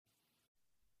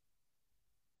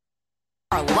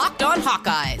Are Locked On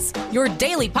Hawkeyes, your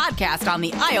daily podcast on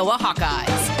the Iowa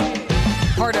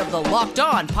Hawkeyes. Part of the Locked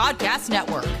On Podcast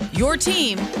Network, your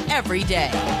team every day.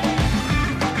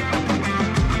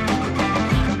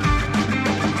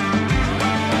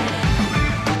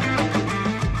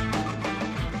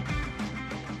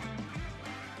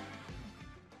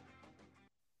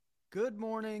 Good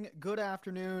morning, good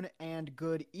afternoon, and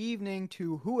good evening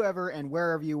to whoever and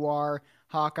wherever you are,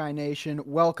 Hawkeye Nation.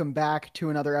 Welcome back to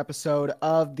another episode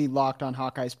of the Locked On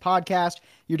Hawkeyes podcast,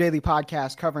 your daily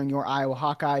podcast covering your Iowa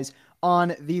Hawkeyes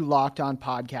on the Locked On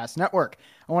Podcast Network.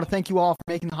 I want to thank you all for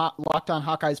making the Locked On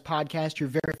Hawkeyes podcast your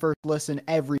very first listen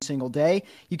every single day.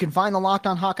 You can find the Locked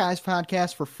On Hawkeyes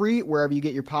podcast for free wherever you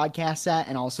get your podcasts at,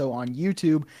 and also on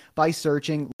YouTube by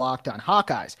searching Locked On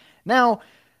Hawkeyes. Now,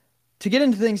 to get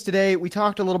into things today, we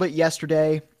talked a little bit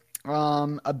yesterday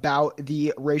about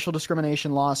the racial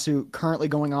discrimination lawsuit currently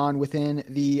going on within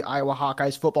the Iowa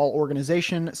Hawkeyes football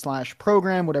organization /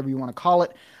 program, whatever you want to call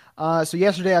it. So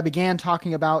yesterday I began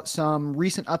talking about some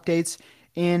recent updates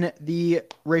in the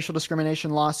racial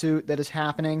discrimination lawsuit that is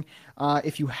happening.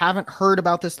 If you haven't heard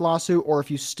about this lawsuit, or if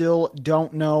you still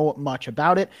don't know much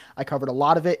about it, I covered a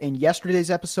lot of it in yesterday's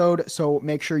episode, so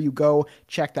make sure you go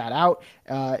check that out.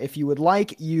 If you would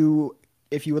like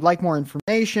more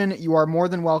information, you are more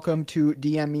than welcome to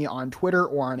DM me on Twitter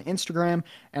or on Instagram,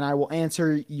 and I will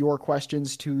answer your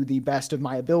questions to the best of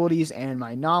my abilities and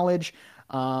my knowledge.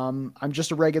 I'm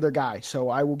just a regular guy, so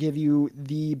I will give you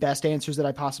the best answers that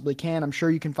I possibly can. I'm sure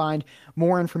you can find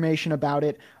more information about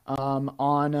it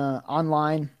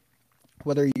online,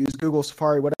 whether you use Google,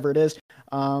 Safari, whatever it is.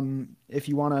 If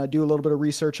you want to do a little bit of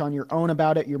research on your own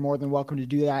about it, you're more than welcome to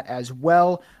do that as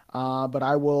well. But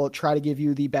I will try to give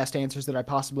you the best answers that I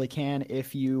possibly can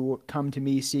if you come to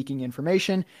me seeking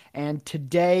information. And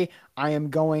today I am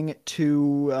going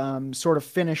to sort of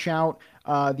finish out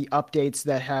the updates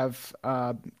that have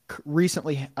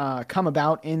recently come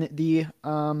about in the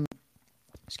I'm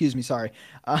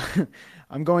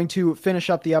going to finish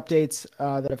up the updates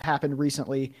that have happened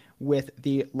recently with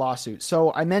the lawsuit.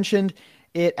 So I mentioned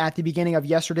it at the beginning of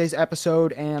yesterday's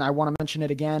episode, and I want to mention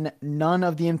it again. None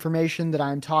of the information that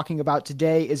I'm talking about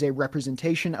today is a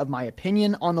representation of my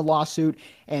opinion on the lawsuit,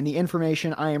 and the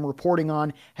information I am reporting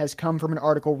on has come from an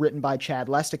article written by Chad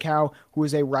Lestokow, who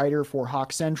is a writer for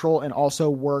Hawk Central and also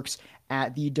works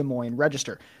at the Des Moines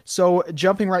Register. So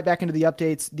jumping right back into the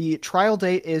updates, the trial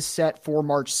date is set for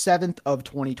March 7th of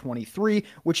 2023,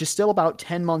 which is still about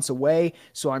 10 months away.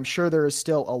 So I'm sure there is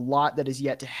still a lot that is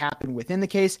yet to happen within the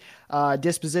case.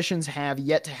 Dispositions have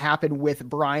yet to happen with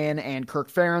Brian and Kirk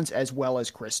Ferentz, as well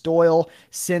as Chris Doyle,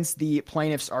 since the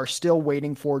plaintiffs are still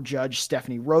waiting for Judge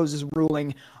Stephanie Rose's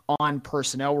ruling on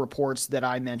personnel reports that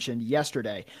I mentioned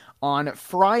yesterday. On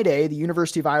Friday, the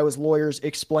University of Iowa's lawyers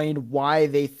explained why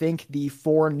they think the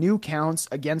 4 new counts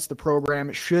against the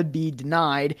program should be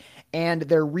denied, and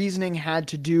their reasoning had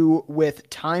to do with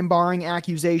time-barring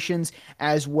accusations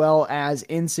as well as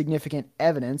insignificant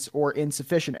evidence or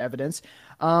insufficient evidence.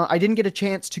 I didn't get a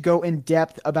chance to go in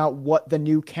depth about what the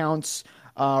new counts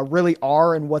really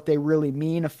are and what they really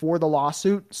mean for the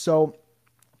lawsuit, so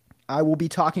I will be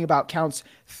talking about counts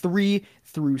 3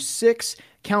 through 6.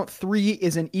 Count 3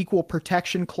 is an equal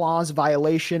protection clause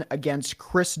violation against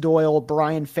Chris Doyle,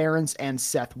 Brian Ferentz, and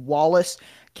Seth Wallace.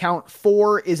 Count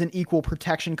 4 is an equal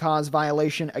protection clause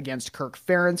violation against Kirk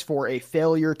Ferentz for a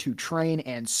failure to train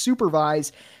and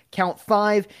supervise. Count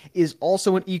 5 is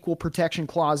also an equal protection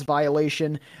clause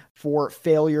violation for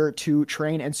failure to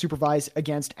train and supervise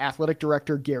against athletic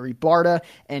director Gary Barta.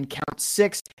 And count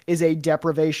 6 is a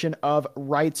deprivation of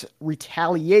rights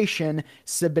retaliation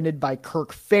submitted by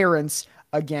Kirk Ferentz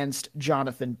against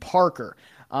Jonathan Parker.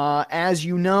 As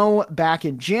you know, back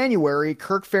in January,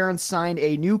 Kirk Ferentz signed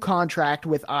a new contract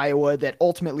with Iowa that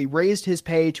ultimately raised his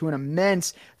pay to an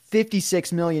immense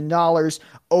 $56 million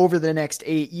over the next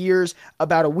 8 years.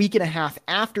 About a week and a half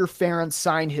after Ferentz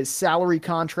signed his salary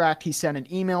contract, he sent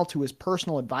an email to his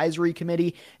personal advisory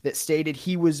committee that stated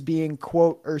he was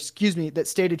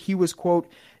quote,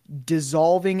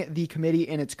 dissolving the committee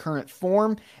in its current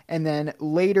form. And then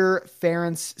later,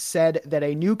 Ferentz said that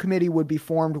a new committee would be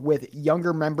formed with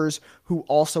younger members who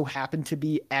also happen to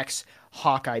be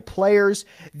ex-Hawkeye players.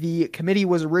 The committee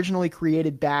was originally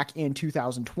created back in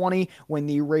 2020 when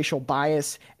the racial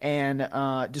bias and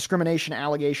discrimination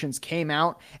allegations came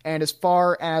out. And as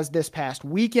far as this past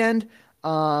weekend,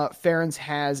 Ferentz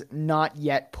has not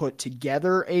yet put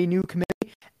together a new committee.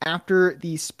 After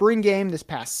the spring game this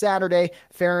past Saturday,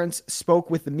 Ferentz spoke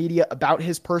with the media about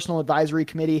his personal advisory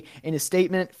committee. In a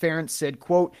statement, Ferentz said,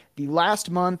 quote, "The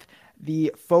last month,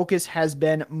 the focus has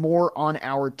been more on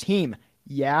our team.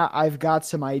 Yeah, I've got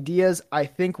some ideas. I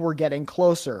think we're getting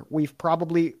closer. We'll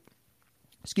probably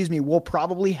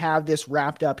have this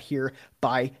wrapped up here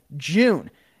by June.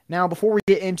 Now, before we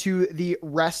get into the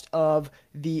rest of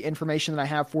the information that I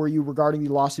have for you regarding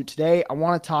the lawsuit today, I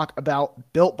want to talk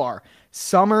about Built Bar.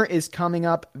 Summer is coming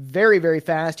up very, very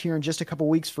fast here in just a couple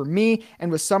weeks for me,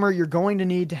 and with summer, you're going to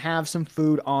need to have some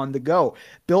food on the go.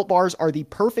 Built Bars are the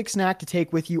perfect snack to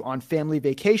take with you on family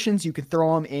vacations. You can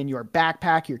throw them in your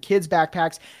backpack, your kids'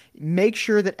 backpacks. Make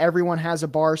sure that everyone has a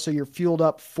bar so you're fueled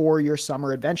up for your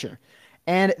summer adventure.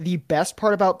 And the best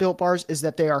part about Built Bars is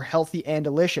that they are healthy and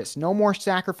delicious. No more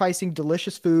sacrificing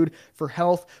delicious food for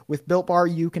health. With Built Bar,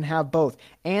 you can have both.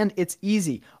 And it's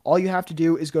easy. All you have to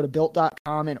do is go to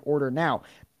Built.com and order now.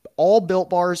 All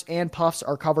Built Bars and Puffs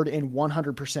are covered in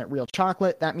 100% real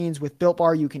chocolate. That means with Built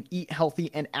Bar, you can eat healthy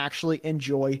and actually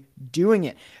enjoy doing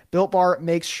it. Built Bar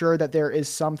makes sure that there is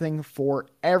something for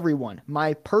everyone.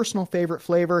 My personal favorite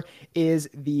flavor is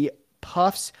the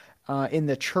Puffs in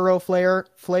the churro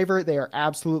flavor. They are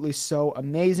absolutely so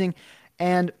amazing.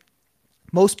 And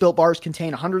most Built Bars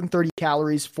contain 130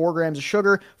 calories, 4 grams of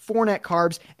sugar, 4 net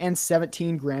carbs, and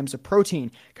 17 grams of protein.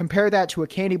 Compare that to a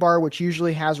candy bar, which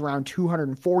usually has around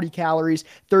 240 calories,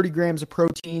 30 grams of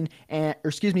protein,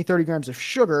 30 grams of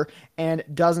sugar, and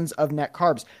dozens of net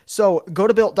carbs. So go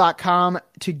to Built.com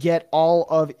to get all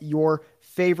of your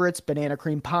favorites: banana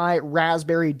cream pie,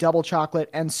 raspberry, double chocolate,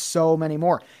 and so many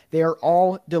more. They are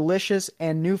all delicious,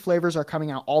 and new flavors are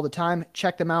coming out all the time.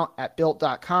 Check them out at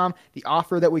Built.com. The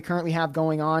offer that we currently have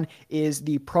going on is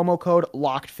the promo code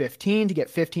LOCKED15 to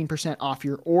get 15% off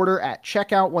your order at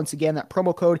checkout. Once again, that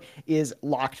promo code is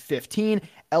LOCKED15,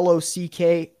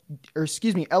 LOCKED15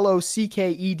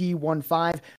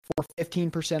 for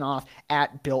 15% off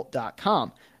at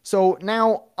Built.com. So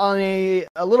now, on a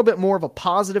little bit more of a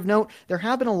positive note, there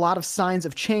have been a lot of signs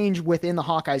of change within the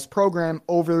Hawkeyes program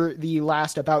over the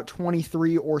last about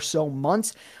 23 or so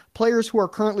months. Players who are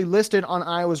currently listed on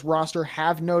Iowa's roster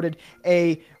have noted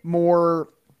a more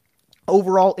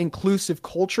overall inclusive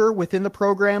culture within the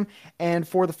program, and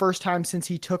for the first time since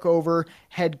he took over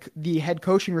the head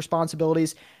coaching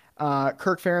responsibilities,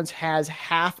 Kirk Ferentz has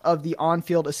half of the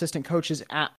on-field assistant coaches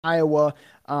at Iowa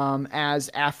as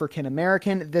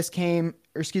African-American. This came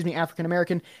after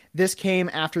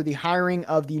the hiring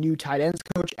of the new tight ends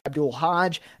coach, Abdul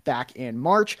Hodge, back in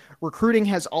March. Recruiting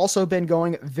has also been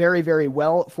going very, very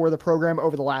well for the program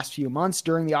over the last few months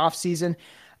during the offseason.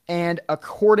 And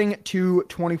according to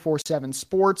 24/7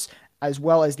 Sports, as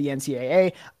well as the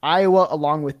NCAA, Iowa,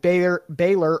 along with Baylor,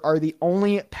 are the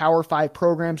only Power 5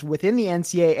 programs within the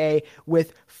NCAA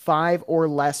with 5 or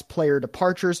less player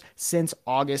departures since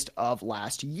August of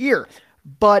last year.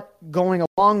 But going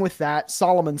along with that,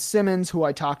 Solomon Simmons, who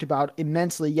I talked about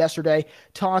immensely yesterday,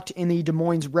 talked in the Des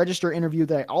Moines Register interview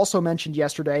that I also mentioned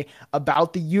yesterday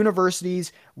about the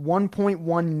university's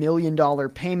 $1.1 million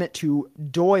payment to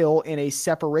Doyle in a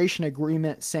separation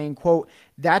agreement, saying, quote,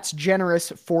 "That's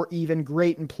generous for even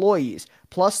great employees.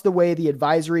 Plus, the way the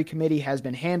advisory committee has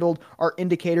been handled are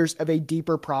indicators of a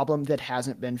deeper problem that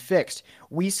hasn't been fixed.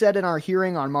 We said in our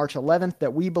hearing on March 11th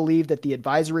that we believe that the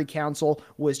advisory council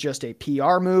was just a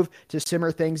PR move to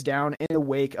simmer things down in the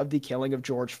wake of the killing of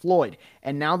George Floyd.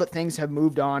 And now that things have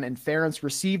moved on and Ferentz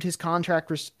received his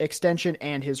contract extension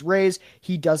and his raise,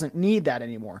 he doesn't need that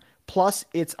anymore. Plus,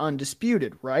 it's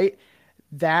undisputed, right?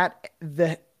 That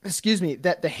the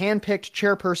handpicked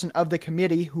chairperson of the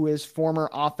committee, who is former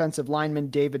offensive lineman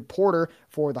David Porter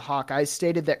for the Hawkeyes,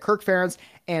 stated that Kirk Ferentz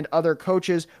and other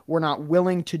coaches were not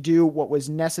willing to do what was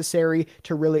necessary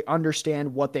to really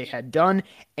understand what they had done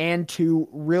and to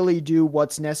really do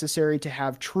what's necessary to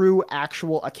have true,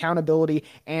 actual accountability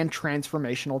and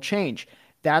transformational change.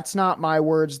 That's not my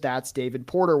words, that's David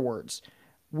Porter words.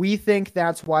 We think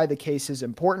that's why the case is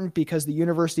important, because the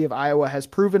University of Iowa has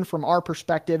proven from our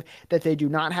perspective that they do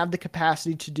not have the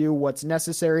capacity to do what's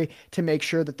necessary to make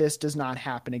sure that this does not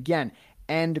happen again."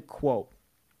 End quote.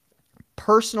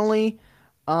 Personally,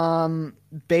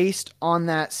 based on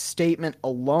that statement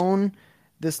alone,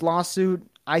 this lawsuit,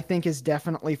 I think, is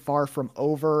definitely far from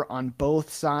over on both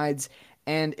sides,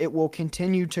 and it will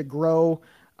continue to go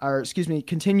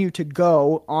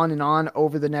on and on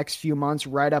over the next few months,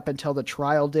 right up until the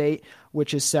trial date,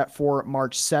 which is set for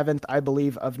March 7th, I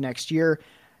believe, of next year.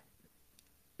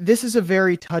 This is a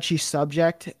very touchy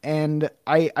subject, and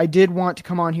I did want to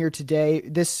come on here today.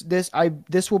 This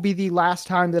will be the last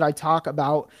time that I talk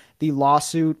about the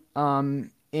lawsuit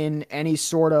in any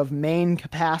sort of main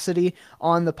capacity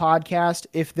on the podcast.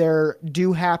 If there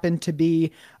do happen to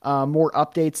be more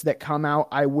updates that come out,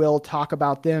 I will talk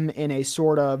about them in a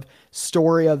sort of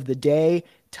story of the day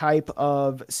type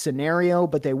of scenario,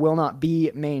 but they will not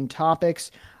be main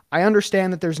topics. I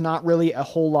understand that there's not really a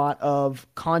whole lot of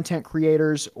content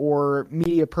creators or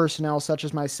media personnel such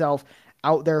as myself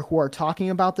out there who are talking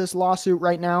about this lawsuit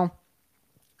right now.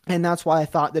 And that's why I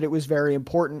thought that it was very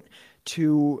important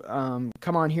to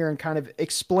come on here and kind of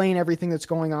explain everything that's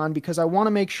going on, because I want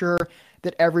to make sure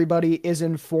that everybody is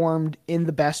informed in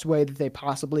the best way that they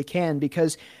possibly can.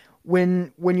 Because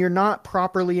when you're not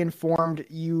properly informed,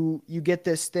 you get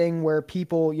this thing where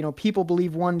people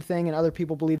believe one thing and other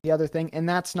people believe the other thing, and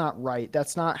that's not right.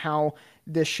 That's not how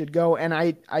this should go. And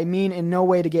I mean in no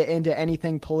way to get into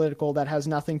anything political that has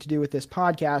nothing to do with this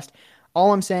podcast.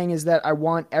 All I'm saying is that I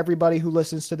want everybody who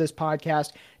listens to this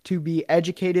podcast to be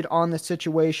educated on the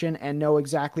situation and know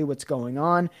exactly what's going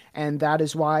on. And that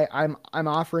is why I'm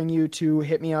offering you to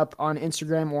hit me up on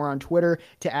Instagram or on Twitter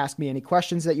to ask me any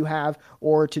questions that you have,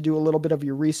 or to do a little bit of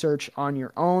your research on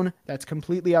your own. That's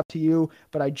completely up to you.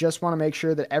 But I just want to make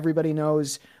sure that everybody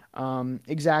knows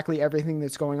exactly everything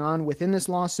that's going on within this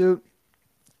lawsuit.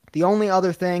 The only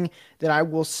other thing that I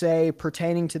will say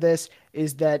pertaining to this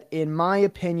is that, in my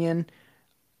opinion,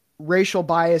 racial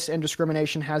bias and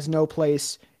discrimination has no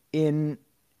place in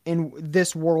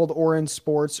this world or in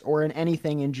sports or in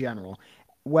anything in general.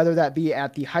 Whether that be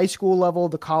at the high school level,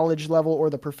 the college level, or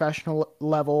the professional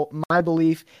level, my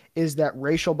belief is that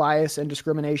racial bias and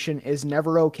discrimination is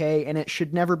never okay, and it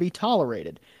should never be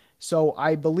tolerated. So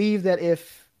I believe that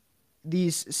if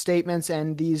these statements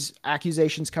and these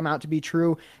accusations come out to be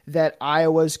true, that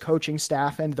Iowa's coaching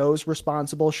staff and those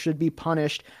responsible should be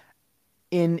punished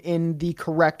in the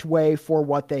correct way for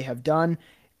what they have done.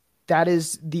 That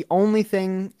is the only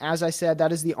thing, as I said,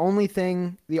 that is the only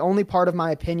thing, the only part of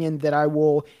my opinion that I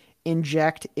will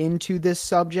inject into this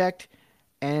subject.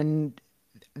 And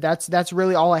that's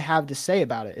really all I have to say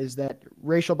about it, is that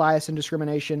racial bias and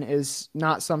discrimination is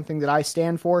not something that I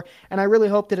stand for. And I really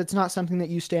hope that it's not something that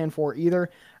you stand for either.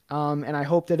 And I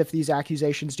hope that if these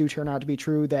accusations do turn out to be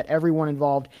true, that everyone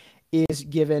involved is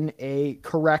given a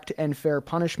correct and fair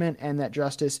punishment, and that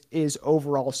justice is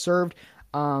overall served.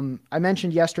 I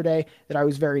mentioned yesterday that I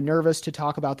was very nervous to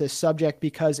talk about this subject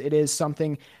because it is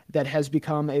something that has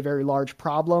become a very large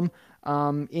problem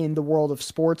in the world of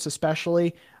sports,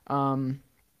 especially.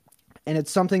 And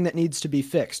it's something that needs to be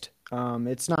fixed.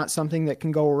 It's not something that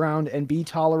can go around and be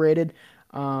tolerated.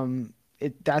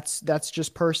 That's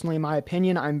just personally my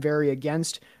opinion. I'm very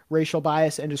against racial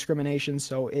bias and discrimination,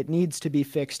 so it needs to be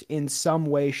fixed in some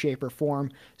way, shape, or form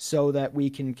so that we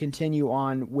can continue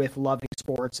on with loving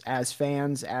sports as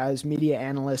fans, as media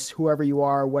analysts, whoever you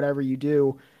are, whatever you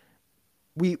do.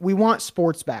 We want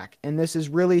sports back, and this is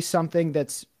really something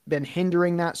that's been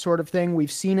hindering that sort of thing.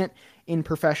 We've seen it in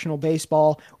professional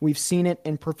baseball, we've seen it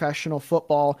in professional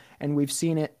football, and we've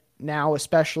seen it now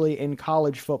especially in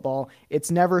college football.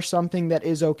 It's never something that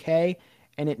is okay,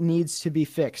 and it needs to be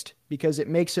fixed, because it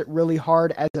makes it really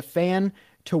hard as a fan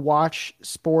to watch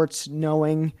sports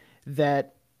knowing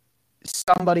that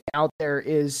somebody out there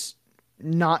is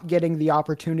not getting the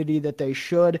opportunity that they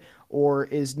should, or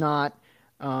is not,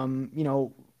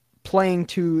 playing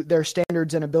to their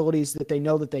standards and abilities that they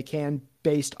know that they can,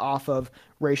 based off of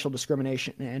racial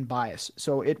discrimination and bias.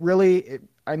 So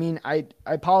I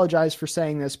apologize for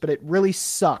saying this, but it really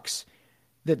sucks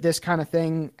that this kind of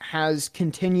thing has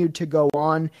continued to go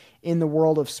on in the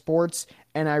world of sports.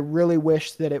 And I really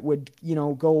wish that it would,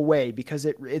 go away, because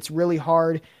it's really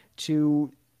hard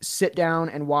to sit down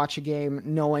and watch a game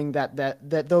knowing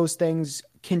that those things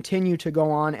continue to go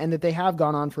on, and that they have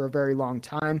gone on for a very long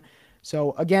time.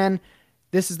 So again,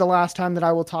 this is the last time that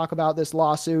I will talk about this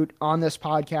lawsuit on this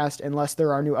podcast, unless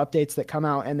there are new updates that come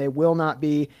out, and they will not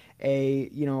be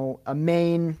a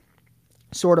main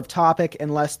sort of topic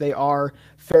unless they are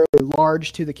fairly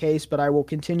large to the case. But I will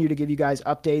continue to give you guys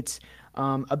updates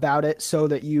about it so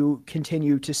that you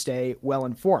continue to stay well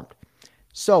informed.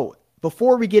 So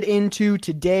before we get into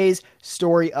today's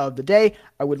story of the day,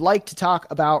 I would like to talk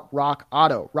about Rock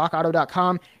Auto.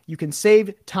 RockAuto.com. You can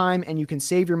save time and you can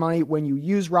save your money when you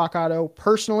use Rock Auto.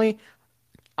 Personally,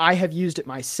 I have used it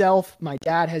myself. My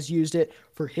dad has used it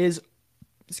for his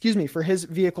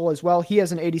vehicle as well. He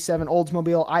has an 87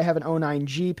 Oldsmobile. I have an 09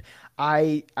 Jeep.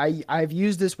 I've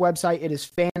used this website. It is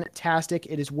fantastic.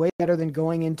 It is way better than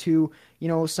going into,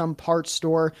 some parts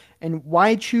store. And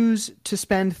why choose to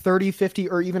spend 30, 50,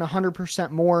 or even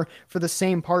 100% more for the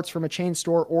same parts from a chain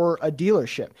store or a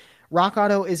dealership? Rock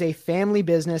Auto is a family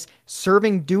business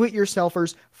serving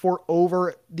do-it-yourselfers for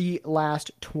over the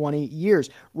last 20 years.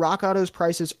 Rock Auto's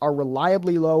prices are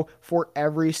reliably low for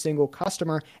every single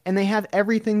customer, and they have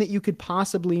everything that you could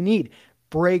possibly need.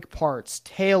 Brake parts,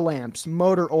 tail lamps,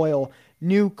 motor oil,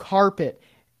 new carpet,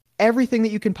 everything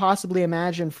that you can possibly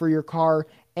imagine for your car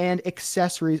and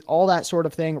accessories, all that sort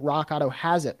of thing. Rock Auto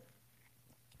has it.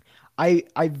 I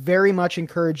very much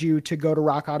encourage you to go to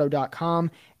rockauto.com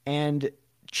and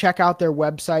check out their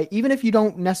website. Even if you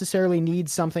don't necessarily need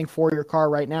something for your car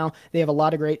right now, they have a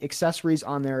lot of great accessories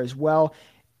on there as well.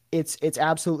 It's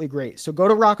absolutely great. So go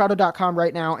to rockauto.com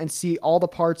right now and see all the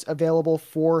parts available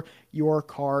for your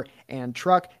car and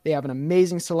truck. They have an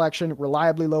amazing selection,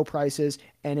 reliably low prices,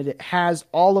 and it has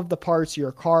all of the parts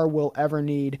your car will ever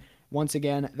need. Once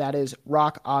again, that is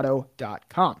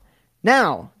rockauto.com.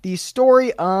 Now, the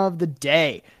story of the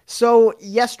day. So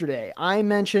yesterday, I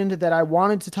mentioned that I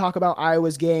wanted to talk about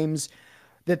Iowa's games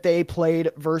that they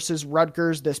played versus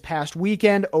Rutgers this past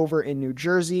weekend over in New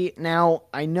Jersey. Now,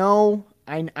 I know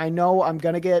I'm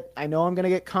gonna get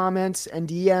comments and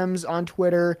DMs on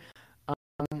Twitter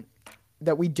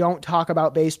that we don't talk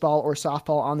about baseball or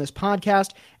softball on this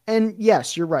podcast. And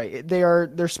yes, you're right.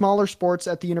 They're smaller sports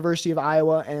at the University of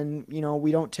Iowa, and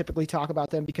we don't typically talk about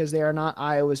them because they are not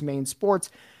Iowa's main sports.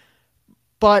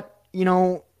 But,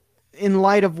 in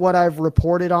light of what I've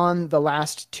reported on the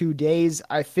last 2 days,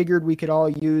 I figured we could all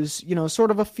use,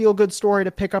 sort of a feel-good story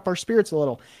to pick up our spirits a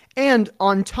little. And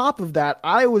on top of that,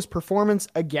 Iowa's performance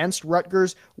against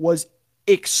Rutgers was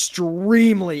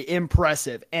extremely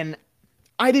impressive. And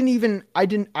I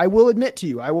will admit to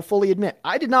you, I will fully admit,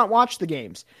 I did not watch the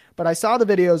games, but I saw the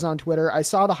videos on Twitter. I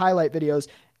saw the highlight videos.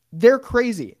 They're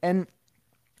crazy. And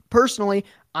personally,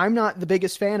 I'm not the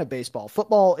biggest fan of baseball.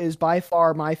 Football is by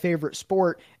far my favorite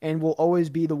sport and will always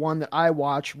be the one that I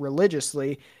watch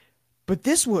religiously. But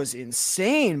this was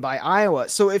insane by Iowa.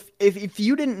 So if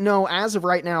you didn't know, as of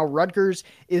right now, Rutgers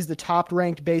is the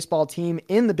top-ranked baseball team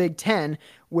in the Big Ten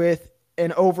with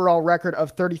an overall record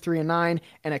of 33-9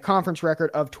 and a conference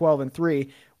record of 12-3,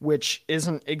 which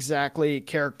isn't exactly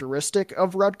characteristic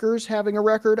of Rutgers having a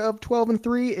record of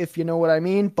 12-3, if you know what I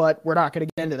mean, but we're not going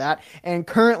to get into that. And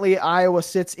currently, Iowa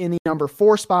sits in the number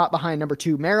 4 spot behind number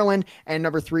 2 Maryland and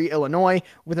number 3 Illinois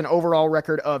with an overall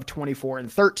record of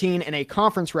 24-13 and a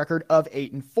conference record of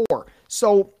 8-4.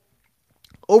 So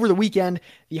over the weekend,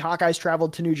 the Hawkeyes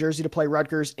traveled to New Jersey to play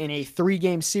Rutgers in a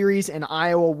 3-game series, and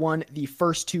Iowa won the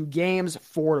first 2 games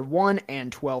 4-1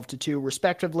 and 12-2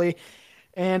 respectively,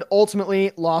 and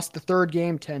ultimately lost the third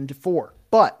game 10-4.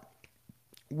 But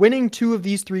winning 2 of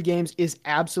these 3 games is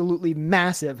absolutely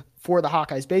massive for the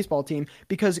Hawkeyes baseball team,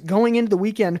 because going into the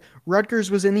weekend,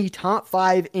 Rutgers was in the top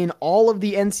 5 in all of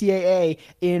the NCAA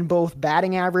in both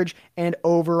batting average and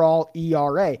overall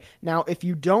ERA. Now, if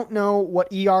you don't know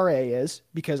what ERA is,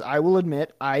 because I will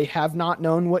admit I have not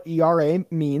known what ERA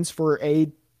means for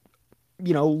a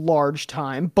large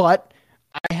time, but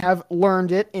I have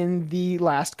learned it in the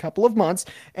last couple of months,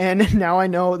 and now I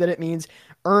know that it means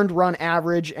earned run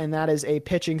average, and that is a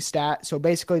pitching stat. So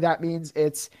basically that means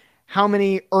it's how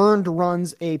many earned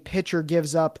runs a pitcher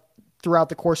gives up throughout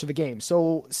the course of a game.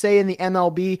 So say in the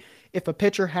MLB, if a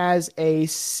pitcher has a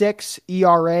 6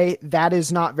 ERA, that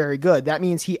is not very good. That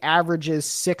means he averages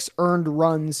 6 earned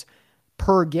runs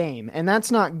per game, and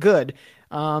that's not good.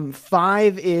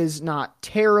 5 is not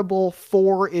terrible,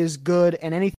 4 is good,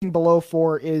 and anything below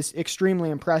 4 is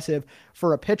extremely impressive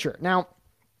for a pitcher. Now,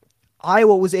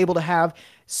 Iowa was able to have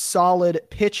solid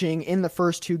pitching in the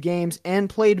first 2 games and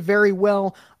played very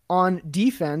well on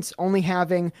defense, only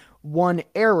having 1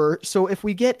 error. So if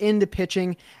we get into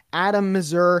pitching, Adam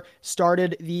Mazur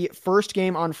started the first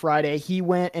game on Friday. He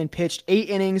went and pitched 8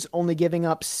 innings, only giving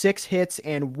up 6 hits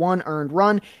and 1 earned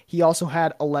run. He also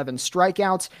had 11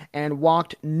 strikeouts and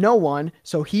walked no one,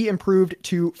 so he improved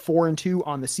to 4-2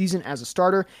 on the season as a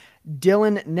starter.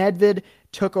 Dylan Nedved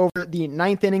took over the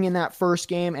 9th inning in that first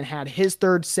game and had his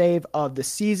 3rd save of the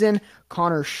season.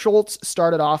 Connor Schultz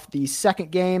started off the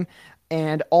second game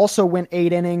and also went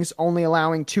 8 innings, only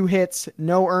allowing 2 hits,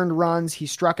 no earned runs. He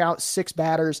struck out 6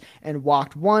 batters and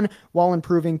walked 1 while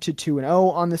improving to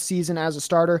 2-0 on the season as a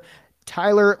starter.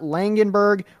 Tyler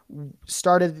Langenberg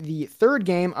started the 3rd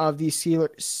game of the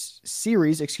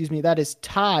series. That is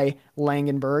Ty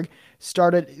Langenberg.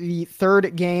 Started the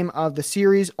 3rd game of the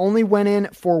series, only went in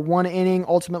for 1 inning,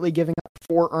 ultimately giving up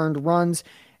 4 earned runs,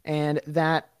 and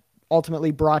that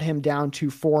ultimately brought him down to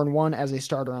 4-1 as a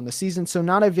starter on the season. So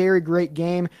not a very great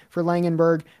game for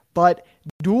Langenberg, but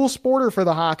dual sporter for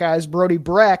the Hawkeyes, Brody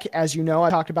Breck. As you know, I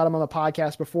talked about him on the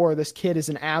podcast before. This kid is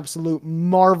an absolute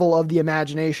marvel of the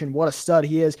imagination. What a stud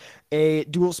he is. A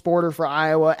dual sporter for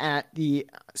Iowa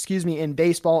in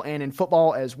baseball and in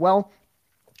football as well.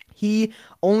 He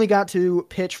only got to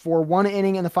pitch for 1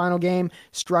 inning in the final game,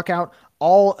 struck out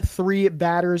all three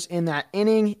batters in that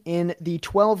inning. In the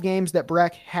 12 games that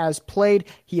Breck has played,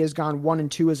 he has gone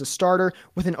 1-2 as a starter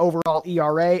with an overall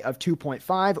ERA of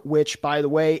 2.5, which, by the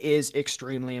way, is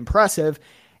extremely impressive.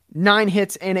 9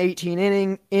 hits in 18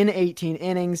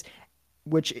 innings,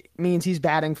 which means he's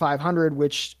batting .500,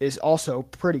 which is also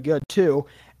pretty good too,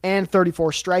 and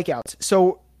 34 strikeouts.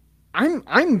 So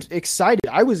I'm excited.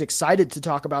 I was excited to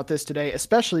talk about this today,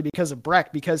 especially because of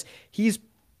Breck, because he's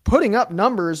putting up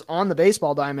numbers on the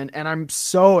baseball diamond, and I'm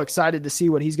so excited to see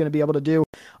what he's going to be able to do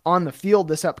on the field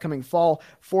this upcoming fall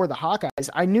for the Hawkeyes.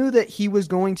 I knew that he was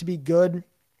going to be good,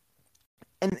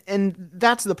 and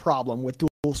that's the problem with dual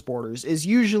sporters, is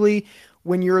usually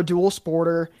when you're a dual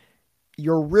sporter,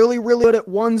 you're really, really good at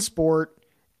one sport,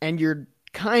 and you're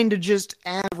kind of just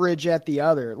average at the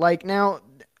other. Like, now,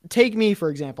 take me, for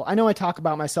example. I know I talk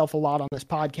about myself a lot on this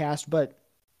podcast, but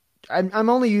I'm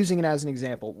only using it as an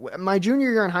example. My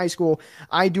junior year in high school,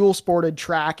 I dual sported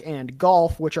track and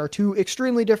golf, which are two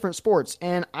extremely different sports.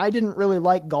 And I didn't really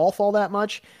like golf all that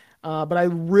much, but I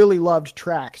really loved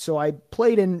track. So I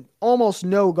played in almost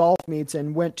no golf meets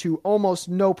and went to almost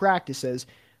no practices,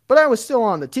 but I was still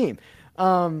on the team.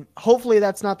 Hopefully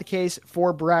that's not the case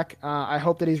for Breck. I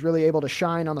hope that he's really able to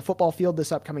shine on the football field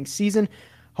this upcoming season.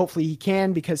 Hopefully he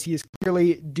can, because he is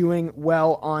clearly doing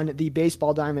well on the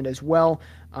baseball diamond as well.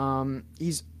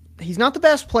 He's not the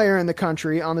best player in the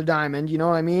country on the diamond, you know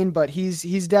what I mean? But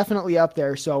he's definitely up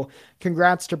there. So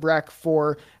congrats to Breck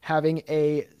for having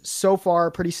a so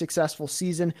far pretty successful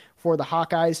season for the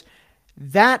Hawkeyes.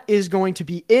 That is going to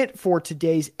be it for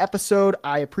today's episode.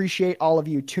 I appreciate all of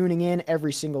you tuning in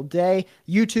every single day.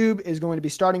 YouTube is going to be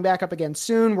starting back up again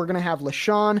soon. We're going to have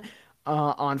LaShawn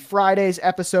on Friday's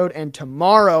episode, and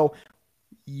tomorrow,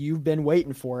 you've been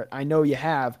waiting for it. I know you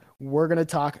have. We're going to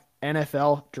talk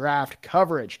NFL draft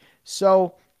coverage.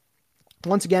 So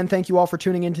once again, thank you all for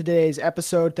tuning in to today's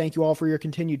episode. Thank you all for your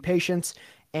continued patience,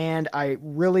 and I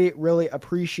really, really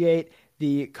appreciate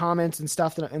the comments and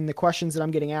stuff and the questions that I'm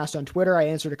getting asked on Twitter. I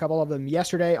answered a couple of them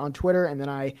yesterday on Twitter, and then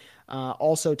I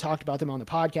also talked about them on the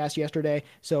podcast yesterday.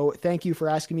 So thank you for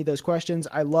asking me those questions.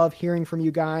 I love hearing from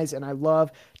you guys, and I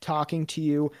love talking to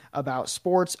you about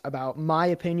sports, about my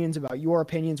opinions, about your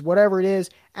opinions, whatever it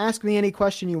is. Ask me any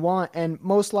question you want, and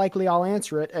most likely I'll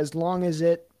answer it, as long as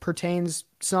it pertains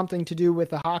something to do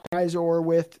with the Hawkeyes or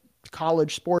with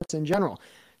college sports in general.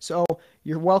 So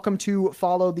you're welcome to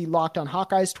follow the Locked On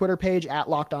Hawkeyes Twitter page at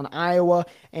Locked On Iowa,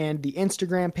 and the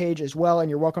Instagram page as well.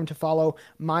 And you're welcome to follow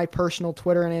my personal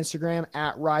Twitter and Instagram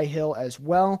at Rye Hill as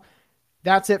well.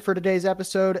 That's it for today's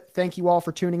episode. Thank you all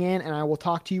for tuning in, and I will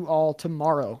talk to you all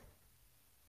tomorrow.